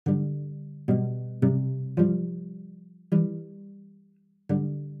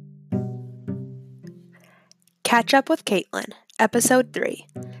Catch Up with Caitlin, Episode 3,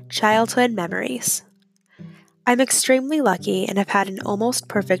 Childhood Memories. I'm extremely lucky and have had an almost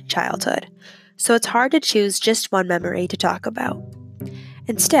perfect childhood, so it's hard to choose just one memory to talk about.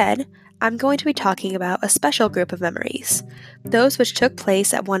 Instead, I'm going to be talking about a special group of memories, those which took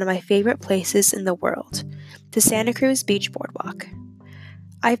place at one of my favorite places in the world, the Santa Cruz Beach Boardwalk.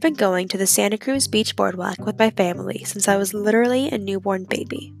 I've been going to the Santa Cruz Beach Boardwalk with my family since I was literally a newborn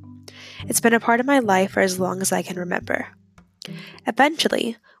baby. It's been a part of my life for as long as I can remember.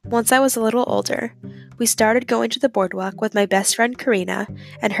 Eventually, once I was a little older, we started going to the boardwalk with my best friend Karina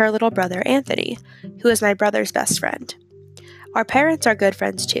and her little brother Anthony, who is my brother's best friend. Our parents are good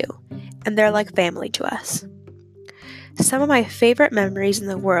friends too, and they're like family to us. Some of my favorite memories in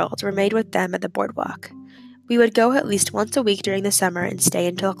the world were made with them at the boardwalk. We would go at least once a week during the summer and stay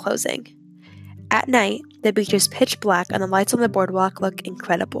until closing. At night, the beach is pitch black and the lights on the boardwalk look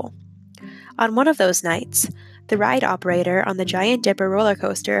incredible. On one of those nights, the ride operator on the Giant Dipper roller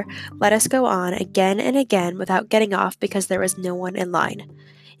coaster let us go on again and again without getting off because there was no one in line.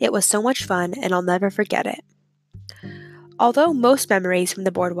 It was so much fun, and I'll never forget it. Although most memories from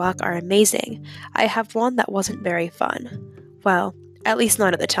the boardwalk are amazing, I have one that wasn't very fun. Well, at least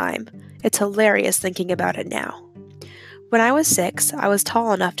not at the time. It's hilarious thinking about it now. When I was 6, I was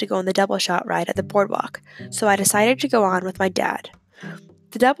tall enough to go on the double shot ride at the boardwalk, so I decided to go on with my dad.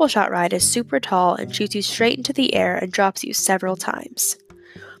 The double shot ride is super tall and shoots you straight into the air and drops you several times.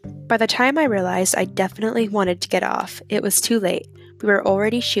 By the time I realized I definitely wanted to get off, it was too late. We were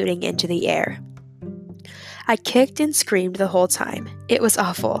already shooting into the air. I kicked and screamed the whole time. It was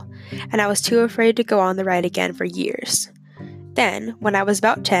awful, and I was too afraid to go on the ride again for years. Then, when I was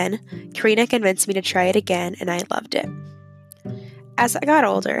about 10, Karina convinced me to try it again, and I loved it. As I got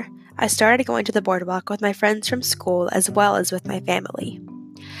older, I started going to the boardwalk with my friends from school as well as with my family.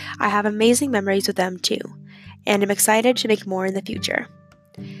 I have amazing memories with them too, and I'm excited to make more in the future.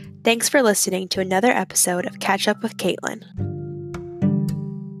 Thanks for listening to another episode of Catch Up with Caitlin.